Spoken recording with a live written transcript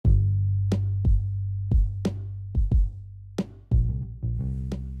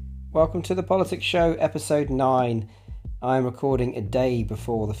Welcome to the Politics Show, episode 9. I'm recording a day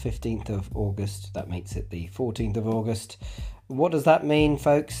before the 15th of August. That makes it the 14th of August. What does that mean,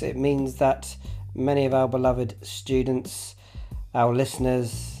 folks? It means that many of our beloved students, our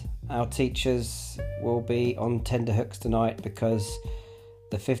listeners, our teachers will be on tenterhooks tonight because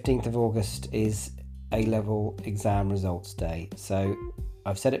the 15th of August is A-level exam results day. So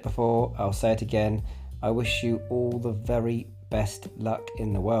I've said it before, I'll say it again. I wish you all the very best luck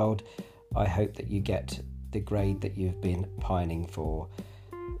in the world. I hope that you get the grade that you've been pining for.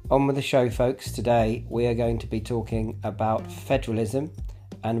 On with the show, folks. Today we are going to be talking about federalism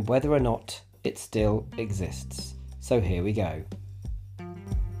and whether or not it still exists. So here we go.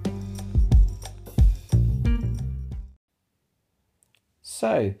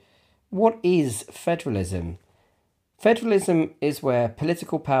 So, what is federalism? Federalism is where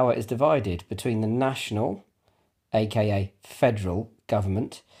political power is divided between the national, aka federal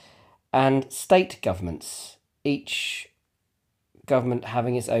government, and state governments, each government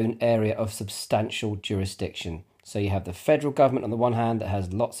having its own area of substantial jurisdiction. So you have the federal government on the one hand that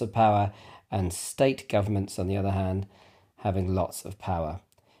has lots of power, and state governments on the other hand having lots of power.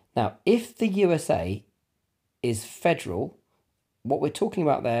 Now, if the USA is federal, what we're talking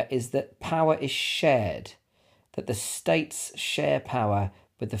about there is that power is shared, that the states share power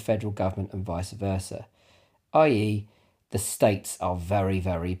with the federal government and vice versa, i.e. the states are very,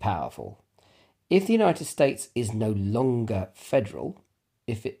 very powerful. If the United States is no longer federal,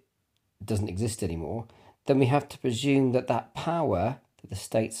 if it doesn't exist anymore, then we have to presume that that power that the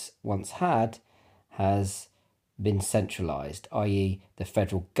states once had has been centralised, i.e. the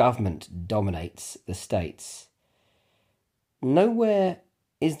federal government dominates the states. Nowhere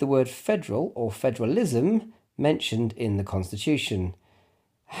is the word federal or federalism mentioned in the Constitution.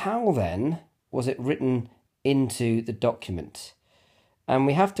 How then was it written into the document? And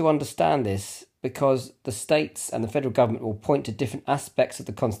we have to understand this because the states and the federal government will point to different aspects of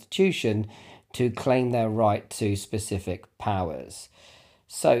the Constitution to claim their right to specific powers.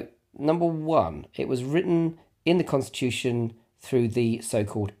 So, number one, it was written in the Constitution through the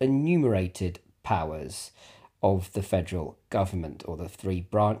so-called enumerated powers of the federal government, or the three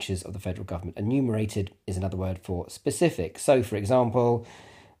branches of the federal government. Enumerated is another word for specific. So, for example,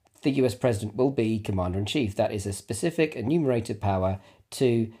 the US President will be Commander-in-Chief. That is a specific enumerated power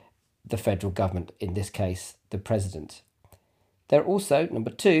to the federal government, in this case, the President. There are also,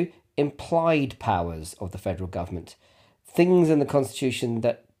 number two, implied powers of the federal government. Things in the Constitution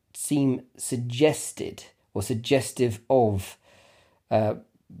that seem suggested or suggestive of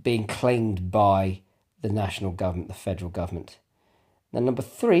being claimed by the national government, the federal government. Now, number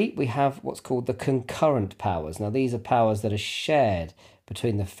three, we have what's called the concurrent powers. Now, these are powers that are shared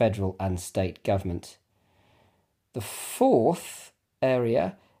between the federal and state government. The fourth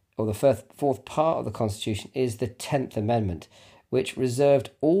area, or the fourth part of the Constitution, is the 10th Amendment, which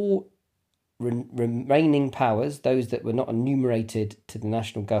reserved all remaining powers, those that were not enumerated to the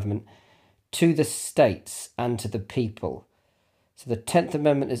national government, to the states and to the people. So the 10th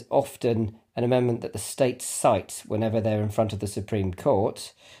Amendment is often an amendment that the states cite whenever they're in front of the Supreme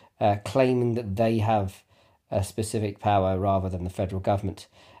Court, claiming that they have a specific power rather than the federal government.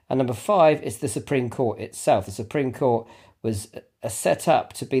 And number five is the Supreme Court itself. The Supreme Court was set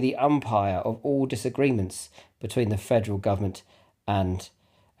up to be the umpire of all disagreements between the federal government and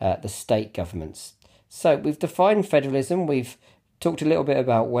the state governments. So we've defined federalism. We've talked a little bit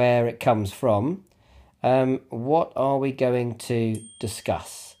about where it comes from. What are we going to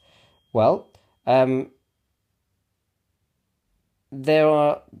discuss? Well, there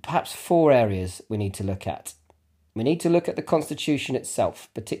are perhaps four areas we need to look at. We need to look at the Constitution itself,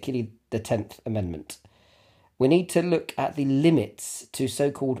 particularly the 10th Amendment. We need to look at the limits to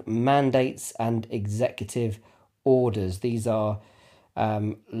so-called mandates and executive orders. These are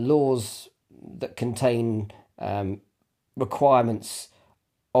laws that contain requirements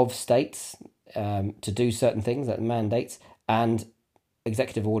of states to do certain things, like mandates, and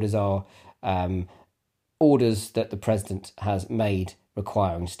executive orders are orders that the president has made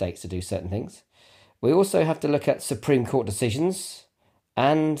requiring states to do certain things. We also have to look at Supreme Court decisions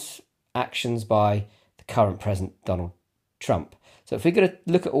and actions by the current president, Donald Trump. So if we're going to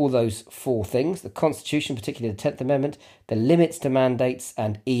look at all those four things, the Constitution, particularly the 10th Amendment, the limits to mandates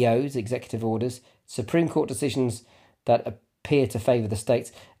and EOs, executive orders, Supreme Court decisions that appear to favour the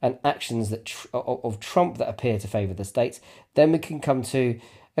states, and actions that of Trump that appear to favour the states, then we can come to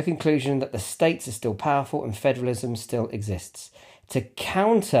a conclusion that the states are still powerful and federalism still exists. To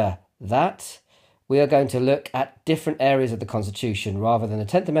counter that, we are going to look at different areas of the Constitution. Rather than the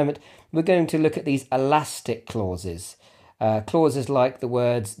 10th Amendment, we're going to look at these elastic clauses. Clauses like the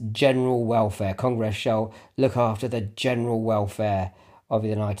words general welfare. Congress shall look after the general welfare of the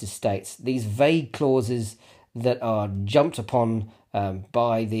United States. These vague clauses that are jumped upon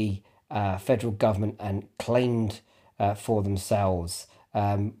by the federal government and claimed for themselves.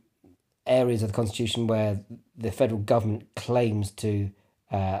 Areas of the Constitution where the federal government claims to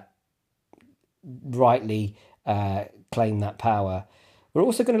rightly claim that power. We're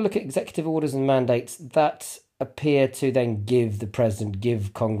also going to look at executive orders and mandates that appear to then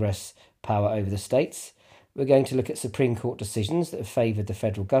give Congress power over the states. We're going to look at Supreme Court decisions that have favoured the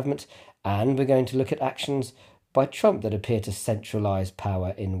federal government, and we're going to look at actions by Trump that appear to centralise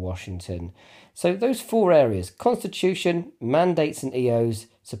power in Washington. So those four areas: Constitution, mandates and EOs,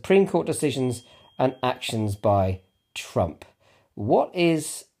 Supreme Court decisions, and actions by Trump. What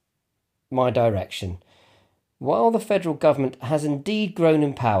is my direction? While the federal government has indeed grown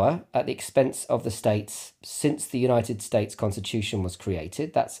in power at the expense of the states since the United States Constitution was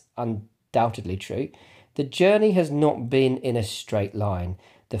created, that's undoubtedly true, the journey has not been in a straight line.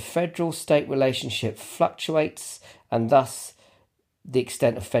 The federal-state relationship fluctuates, and thus the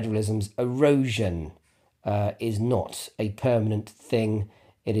extent of federalism's erosion is not a permanent thing,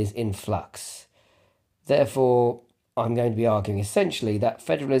 it is in flux. Therefore, I'm going to be arguing essentially that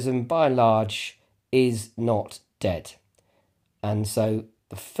federalism, by and large, is not dead. And so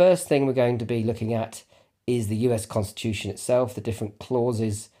the first thing we're going to be looking at is the US Constitution itself, the different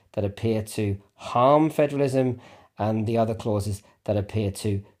clauses that appear to harm federalism and the other clauses that appear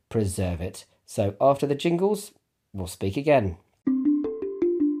to preserve it. So after the jingles, we'll speak again.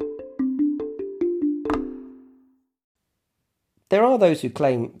 There are those who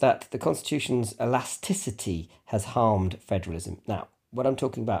claim that the Constitution's elasticity has harmed federalism. Now, when I'm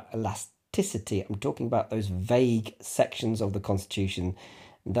talking about elasticity, I'm talking about those vague sections of the Constitution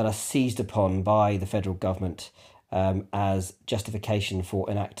that are seized upon by the federal government as justification for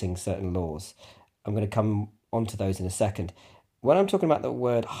enacting certain laws. I'm going to come onto those in a second. When I'm talking about the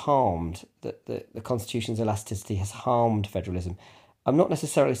word harmed, that the Constitution's elasticity has harmed federalism, I'm not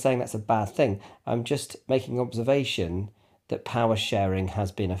necessarily saying that's a bad thing. I'm just making observation that power sharing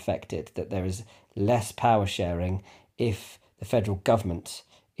has been affected, that there is less power sharing if the federal government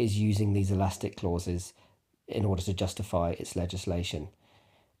is using these elastic clauses in order to justify its legislation.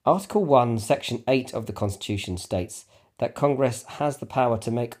 Article 1, Section 8 of the Constitution states that Congress has the power to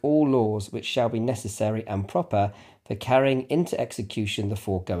make all laws which shall be necessary and proper for carrying into execution the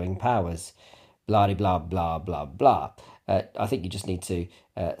foregoing powers. Blah, blah, blah, blah, blah. I think you just need to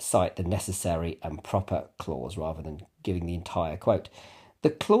cite the necessary and proper clause rather than giving the entire quote. The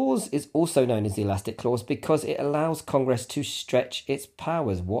clause is also known as the elastic clause because it allows Congress to stretch its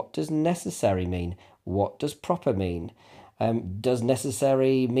powers. What does necessary mean? What does proper mean? Does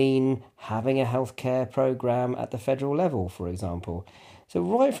necessary mean having a healthcare programme at the federal level, for example? So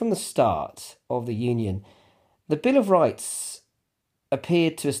right from the start of the Union, the Bill of Rights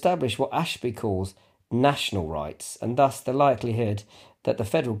appeared to establish what Ashby calls national rights, and thus the likelihood that the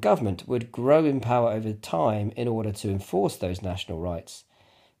federal government would grow in power over time in order to enforce those national rights.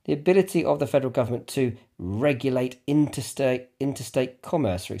 The ability of the federal government to regulate interstate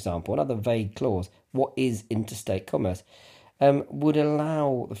commerce, for example, another vague clause, what is interstate commerce, would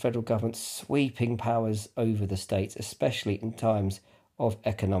allow the federal government sweeping powers over the states, especially in times of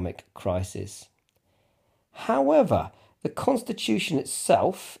economic crisis. However, the Constitution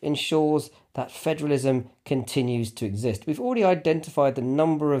itself ensures that federalism continues to exist. We've already identified the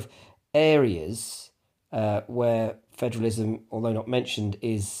number of areas where federalism, although not mentioned,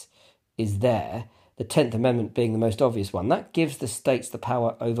 is there, the 10th Amendment being the most obvious one. That gives the states the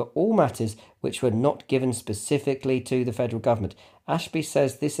power over all matters which were not given specifically to the federal government. Ashby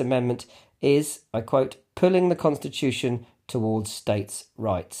says this amendment is, I quote, pulling the Constitution towards states'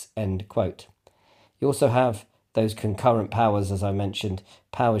 rights, end quote. You also have those concurrent powers, as I mentioned,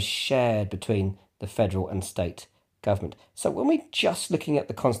 powers shared between the federal and state government. So when we're just looking at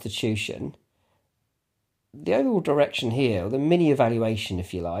the Constitution, the overall direction here, or the mini evaluation,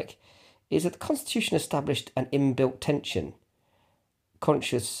 if you like, is that the Constitution established an inbuilt tension,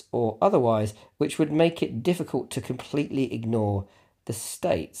 conscious or otherwise, which would make it difficult to completely ignore the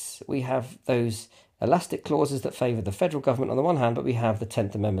states. We have those elastic clauses that favour the federal government on the one hand, but we have the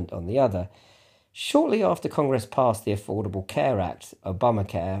 10th Amendment on the other. Shortly after Congress passed the Affordable Care Act,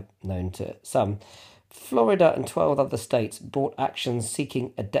 Obamacare, known to some, Florida and 12 other states brought actions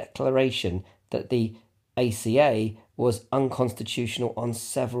seeking a declaration that the ACA was unconstitutional on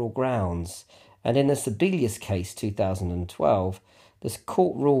several grounds. And in the Sebelius case, 2012, this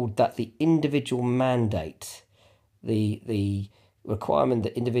court ruled that the individual mandate, the requirement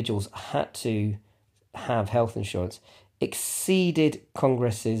that individuals had to have health insurance, exceeded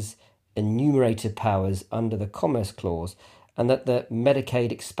Congress's enumerated powers under the Commerce Clause, and that the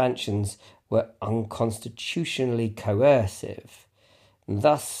Medicaid expansions were unconstitutionally coercive,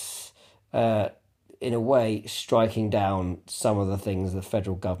 thus, in a way, striking down some of the things the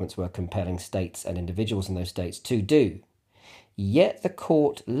federal governments were compelling states and individuals in those states to do. Yet the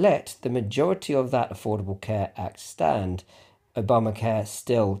court let the majority of that Affordable Care Act stand. Obamacare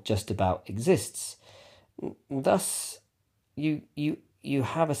still just about exists. Thus, you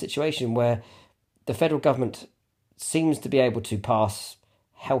have a situation where the federal government seems to be able to pass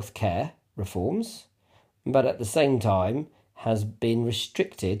healthcare reforms, but at the same time has been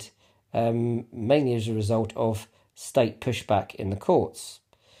restricted mainly as a result of state pushback in the courts.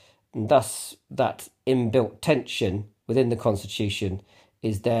 And thus, that inbuilt tension within the Constitution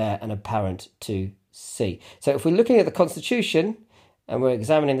is there and apparent to see. So if we're looking at the Constitution and we're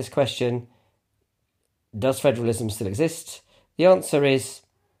examining this question, does federalism still exist? The answer is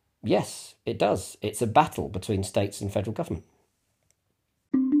yes, it does. It's a battle between states and federal government.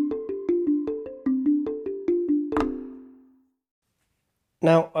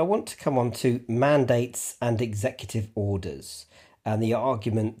 Now, I want to come on to mandates and executive orders and the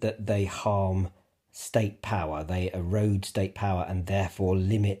argument that they harm state power. They erode state power and therefore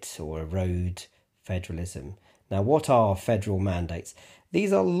limit or erode federalism. Now, what are federal mandates?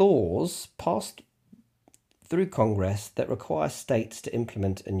 These are laws passed through Congress that require states to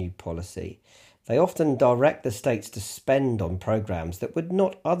implement a new policy. They often direct the states to spend on programs that would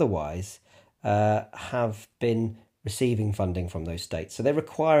not otherwise have been receiving funding from those states. So they're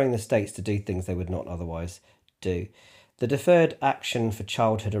requiring the states to do things they would not otherwise do. The Deferred Action for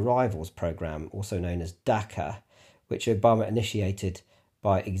Childhood Arrivals program, also known as DACA, which Obama initiated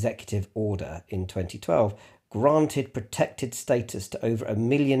by executive order in 2012, granted protected status to over 1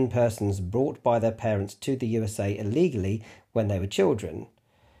 million persons brought by their parents to the USA illegally when they were children.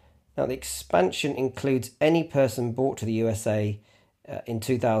 Now, the expansion includes any person brought to the USA in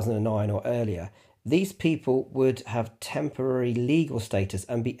 2009 or earlier. These people would have temporary legal status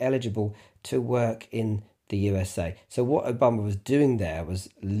and be eligible to work in the USA. So what Obama was doing there was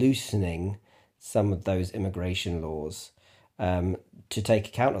loosening some of those immigration laws to take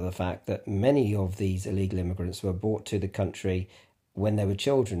account of the fact that many of these illegal immigrants were brought to the country when they were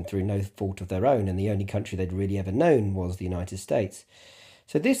children through no fault of their own, and the only country they'd really ever known was the United States.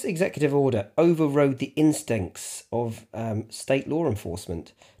 So this executive order overrode the instincts of state law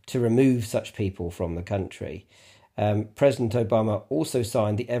enforcement to remove such people from the country. President Obama also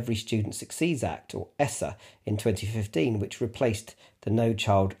signed the Every Student Succeeds Act, or ESSA, in 2015, which replaced the No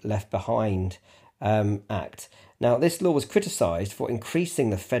Child Left Behind Act. Now, this law was criticised for increasing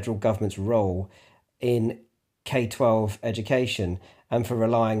the federal government's role in K-12 education and for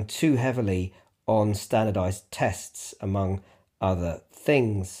relying too heavily on standardised tests, among other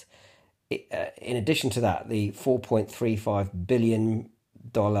things. In addition to that, the $4.35 billion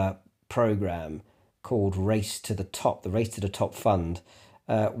program called Race to the Top, the Race to the Top Fund,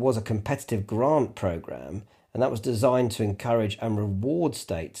 was a competitive grant program, and that was designed to encourage and reward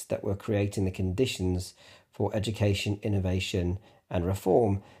states that were creating the conditions for education, innovation, and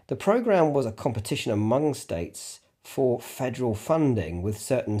reform. The program was a competition among states for federal funding with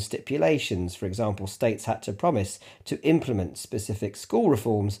certain stipulations. For example, states had to promise to implement specific school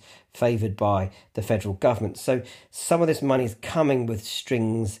reforms favoured by the federal government. So some of this money is coming with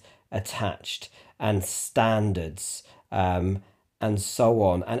strings attached and standards and so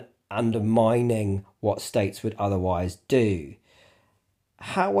on, and undermining what states would otherwise do.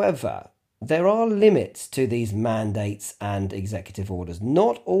 However, there are limits to these mandates and executive orders.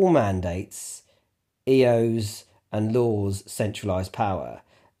 Not all mandates, EOs, and laws centralise power.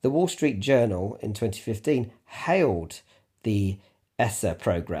 The Wall Street Journal in 2015 hailed the ESSA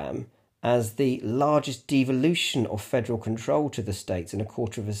programme as the largest devolution of federal control to the states in a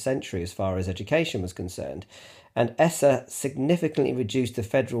quarter of a century as far as education was concerned. And ESSA significantly reduced the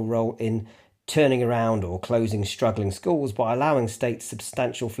federal role in turning around or closing struggling schools by allowing states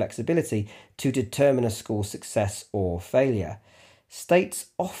substantial flexibility to determine a school's success or failure.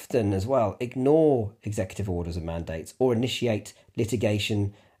 States often, as well, ignore executive orders and mandates or initiate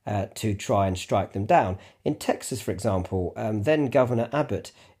litigation to try and strike them down. In Texas, for example, then Governor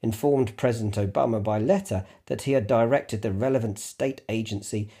Abbott informed President Obama by letter that he had directed the relevant state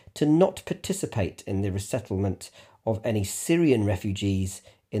agency to not participate in the resettlement of any Syrian refugees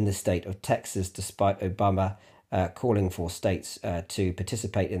in the state of Texas, despite Obama calling for states to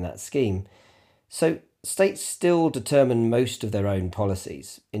participate in that scheme. So states still determine most of their own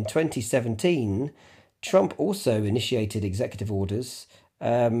policies. In 2017, Trump also initiated executive orders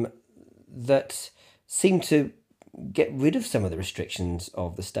that seemed to get rid of some of the restrictions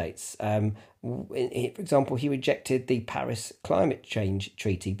of the states. For example, he rejected the Paris Climate Change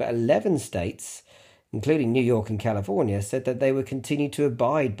Treaty, but 11 states, including New York and California, said that they would continue to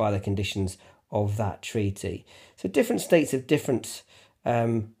abide by the conditions of that treaty. So different states have different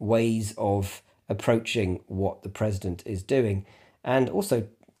ways of approaching what the president is doing. And also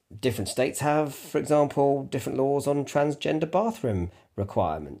different states have, for example, different laws on transgender bathroom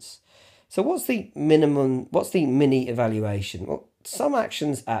requirements. So what's the mini evaluation? Well, some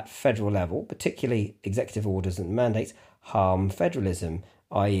actions at federal level, particularly executive orders and mandates, harm federalism,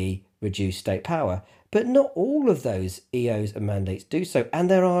 i.e. reduce state power. But not all of those EOs and mandates do so, and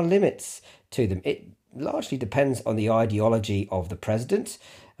there are limits to them. It largely depends on the ideology of the president.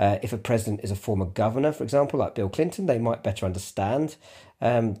 If a president is a former governor, for example, like Bill Clinton, they might better understand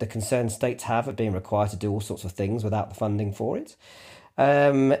the concern states have of being required to do all sorts of things without the funding for it.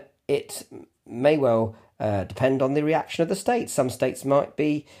 It may well depend on the reaction of the states. Some states might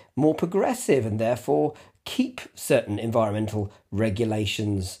be more progressive and therefore keep certain environmental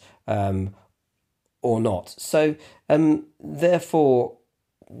regulations or not. So therefore,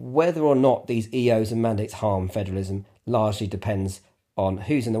 whether or not these EOs and mandates harm federalism largely depends on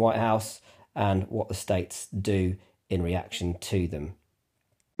who's in the White House and what the states do in reaction to them.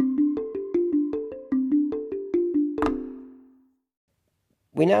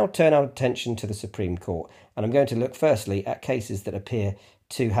 We now turn our attention to the Supreme Court, and I'm going to look firstly at cases that appear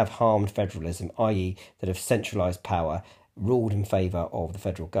to have harmed federalism, i.e. that have centralised power, ruled in favour of the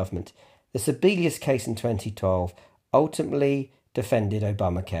federal government. The Sebelius case in 2012 ultimately defended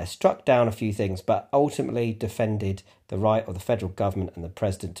Obamacare, struck down a few things, but ultimately defended the right of the federal government and the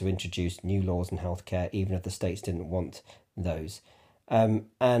president to introduce new laws in healthcare, even if the states didn't want those.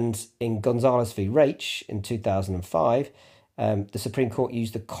 And in Gonzalez v. Raich in 2005, the Supreme Court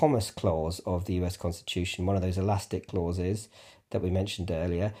used the Commerce Clause of the US Constitution, one of those elastic clauses that we mentioned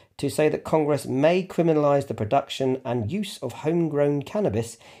earlier, to say that Congress may criminalise the production and use of homegrown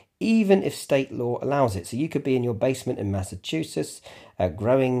cannabis even if state law allows it. So you could be in your basement in Massachusetts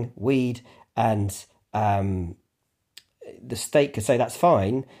growing weed, and the state could say that's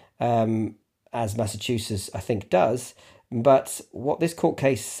fine, as Massachusetts I think does. But what this court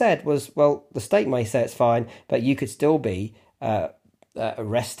case said was, well, the state may say it's fine, but you could still be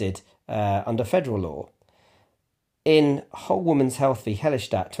arrested under federal law. In Whole Woman's Health v.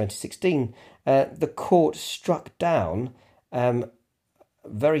 Hellerstadt 2016, the court struck down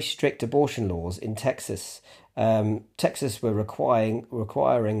very strict abortion laws in Texas. Texas were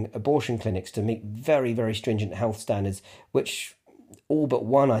requiring abortion clinics to meet very, very stringent health standards, which all but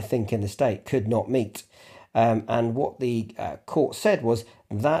one, I think, in the state could not meet. And what the court said was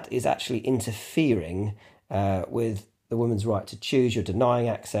that is actually interfering with the woman's right to choose. You're denying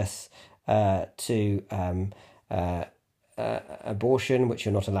access to abortion, which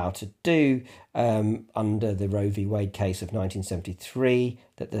you're not allowed to do under the Roe v. Wade case of 1973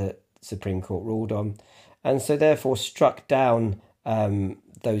 that the Supreme Court ruled on. And so therefore struck down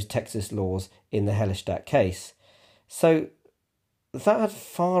those Texas laws in the Hellerstadt case. So that had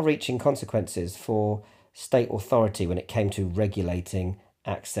far-reaching consequences for state authority when it came to regulating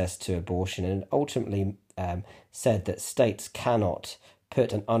access to abortion, and ultimately said that states cannot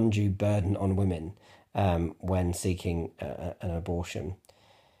put an undue burden on women when seeking an abortion.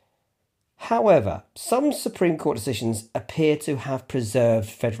 However, some Supreme Court decisions appear to have preserved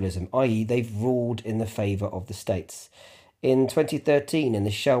federalism, i.e. they've ruled in the favour of the states. In 2013, in the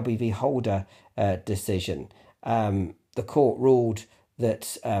Shelby v. Holder decision, the court ruled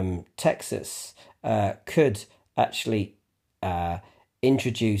that Texas could actually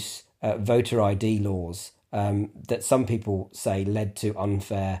introduce voter ID laws that some people say led to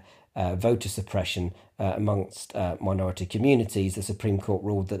unfair voter suppression amongst minority communities. The Supreme Court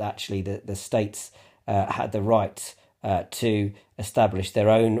ruled that actually the states had the right to establish their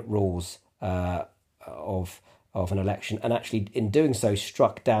own rules of an election, and actually in doing so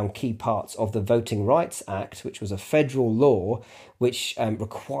struck down key parts of the Voting Rights Act, which was a federal law which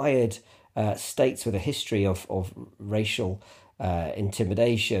required states with a history of racial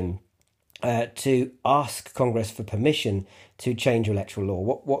intimidation to ask Congress for permission to change electoral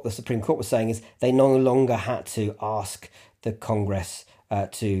law. What the Supreme Court was saying is they no longer had to ask the Congress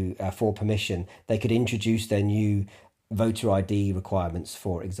for permission. They could introduce their new voter ID requirements,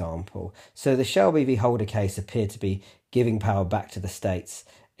 for example. So the Shelby v. Holder case appeared to be giving power back to the states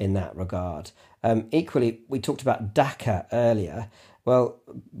in that regard. Equally, we talked about DACA earlier. Well,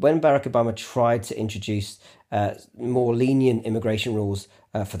 when Barack Obama tried to introduce more lenient immigration rules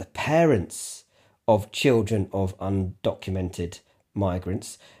for the parents of children of undocumented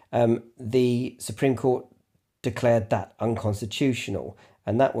migrants, the Supreme Court declared that unconstitutional,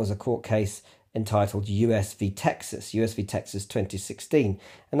 and that was a court case entitled US v Texas, US v Texas 2016,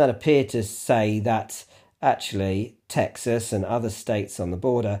 and that appeared to say that actually Texas and other states on the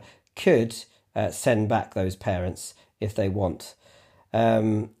border could send back those parents if they want.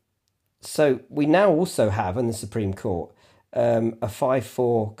 So we now also have in the Supreme Court a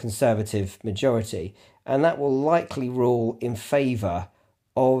 5-4 Conservative majority, and that will likely rule in favour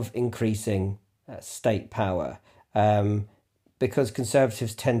of increasing state power, because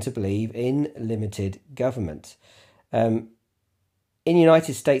Conservatives tend to believe in limited government. In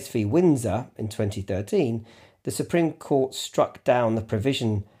United States v Windsor in 2013, the Supreme Court struck down the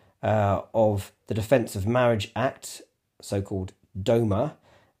provision of the Defence of Marriage Act, so-called DOMA,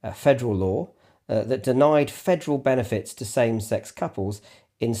 federal law, that denied federal benefits to same-sex couples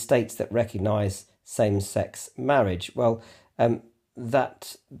in states that recognise same-sex marriage. Well,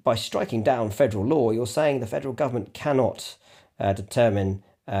 that by striking down federal law, you're saying the federal government cannot determine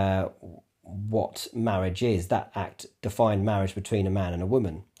what marriage is. That act defined marriage between a man and a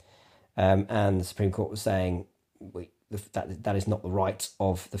woman. And the Supreme Court was saying that is not the right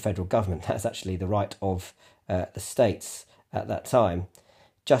of the federal government. That's actually the right of the states at that time.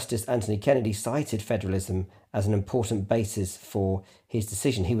 Justice Anthony Kennedy cited federalism as an important basis for his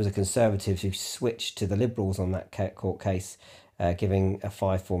decision. He was a Conservative who switched to the Liberals on that court case, giving a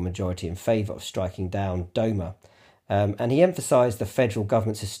 5-4 majority in favour of striking down DOMA. And he emphasised the federal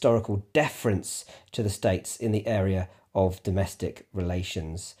government's historical deference to the states in the area of domestic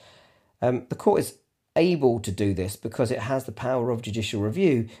relations. The court is able to do this because it has the power of judicial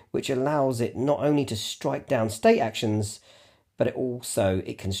review, which allows it not only to strike down state actions, but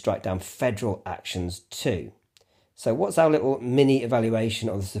it can strike down federal actions too. So what's our little mini evaluation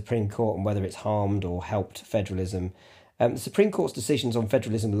of the Supreme Court and whether it's harmed or helped federalism? The Supreme Court's decisions on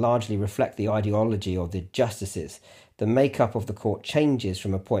federalism largely reflect the ideology of the justices. The makeup of the court changes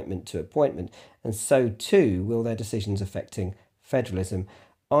from appointment to appointment, and so too will their decisions affecting federalism.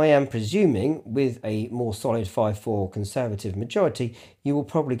 I am presuming with a more solid 5-4 Conservative majority, you will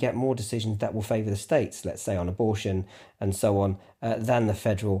probably get more decisions that will favour the states, let's say on abortion and so on, than the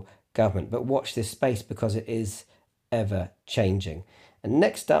federal government. But watch this space because it is ever changing. And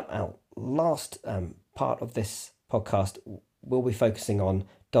next up, our last part of this podcast, we'll be focusing on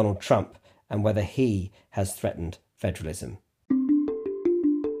Donald Trump and whether he has threatened federalism.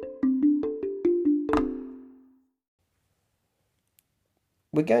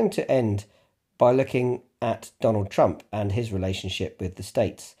 We're going to end by looking at Donald Trump and his relationship with the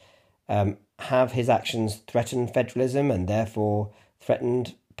states. Have his actions threatened federalism and therefore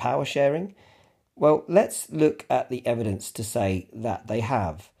threatened power sharing? Well, let's look at the evidence to say that they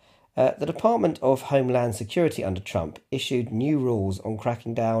have. The Department of Homeland Security under Trump issued new rules on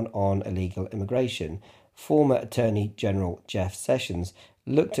cracking down on illegal immigration. Former Attorney General Jeff Sessions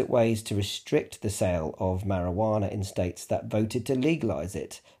looked at ways to restrict the sale of marijuana in states that voted to legalise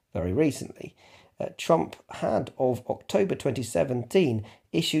it very recently. Trump had, of October 2017,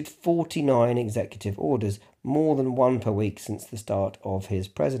 issued 49 executive orders, more than one per week since the start of his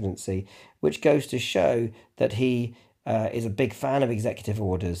presidency, which goes to show that he is a big fan of executive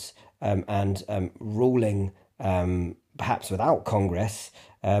orders and ruling perhaps without Congress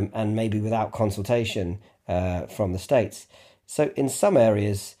and maybe without consultation from the states. So in some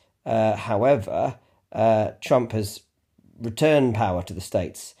areas, however, Trump has returned power to the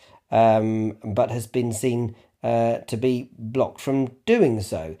states, but has been seen to be blocked from doing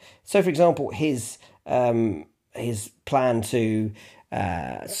so. So, for example, his plan to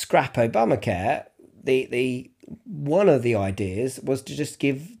scrap Obamacare, the one of the ideas was to just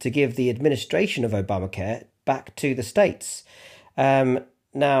give the administration of Obamacare back to the states.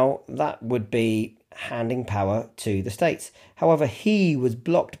 Now, that would be handing power to the states. However, he was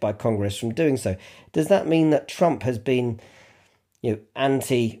blocked by Congress from doing so. Does that mean that Trump has been,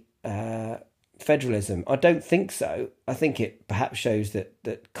 anti-federalism? I don't think so. I think it perhaps shows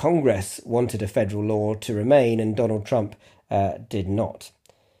that Congress wanted a federal law to remain and Donald Trump did not.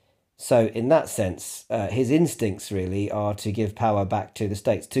 So in that sense, his instincts really are to give power back to the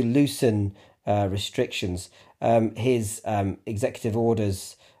states, to loosen restrictions. His executive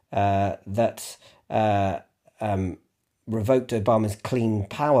orders that revoked Obama's Clean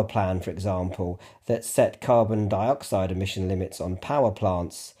Power Plan, for example, that set carbon dioxide emission limits on power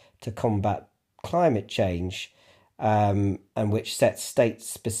plants to combat climate change, and which sets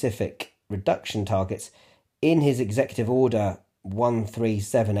state-specific reduction targets. In his executive order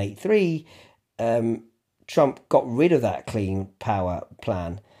 13783, Trump got rid of that Clean Power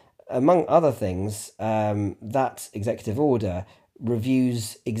Plan. Among other things, that executive order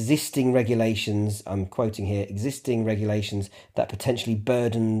reviews existing regulations, I'm quoting here, existing regulations that potentially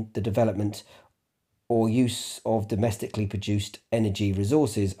burden the development or use of domestically produced energy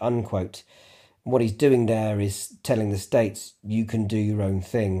resources, unquote. What he's doing there is telling the states, you can do your own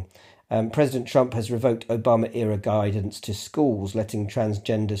thing. President Trump has revoked Obama-era guidance to schools, letting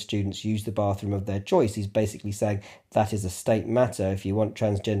transgender students use the bathroom of their choice. He's basically saying that is a state matter. If you want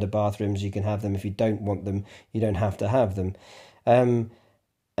transgender bathrooms, you can have them. If you don't want them, you don't have to have them.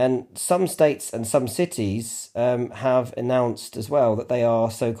 And some states and some cities have announced as well that they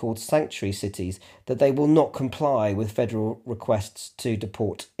are so-called sanctuary cities, that they will not comply with federal requests to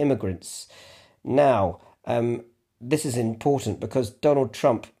deport immigrants. Now, this is important because Donald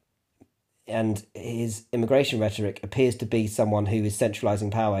Trump and his immigration rhetoric appears to be someone who is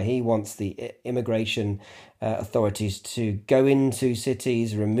centralising power. He wants the immigration authorities to go into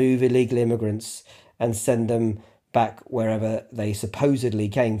cities, remove illegal immigrants and send them back wherever they supposedly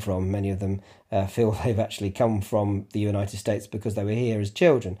came from. Many of them feel they've actually come from the United States because they were here as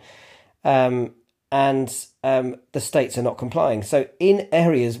children. And the states are not complying. So in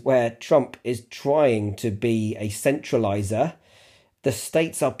areas where Trump is trying to be a centraliser, the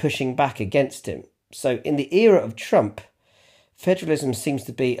states are pushing back against him. So in the era of Trump, federalism seems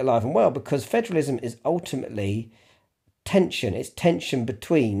to be alive and well because federalism is ultimately tension. It's tension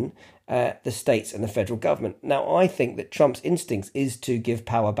between the states and the federal government. Now, I think that Trump's instincts is to give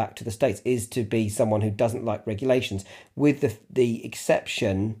power back to the states, is to be someone who doesn't like regulations, with the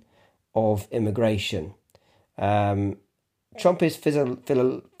exception of immigration. Trump is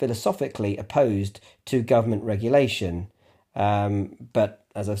philosophically opposed to government regulation. But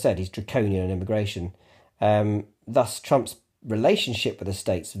as I've said, he's draconian on immigration. Thus, Trump's relationship with the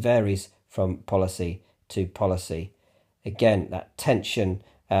states varies from policy to policy. Again, that tension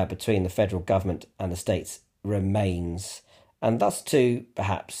between the federal government and the states remains, and thus too,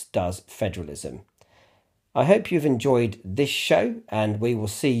 perhaps, does federalism. I hope you've enjoyed this show, and we will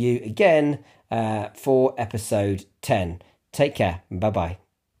see you again for episode 10. Take care. Bye-bye.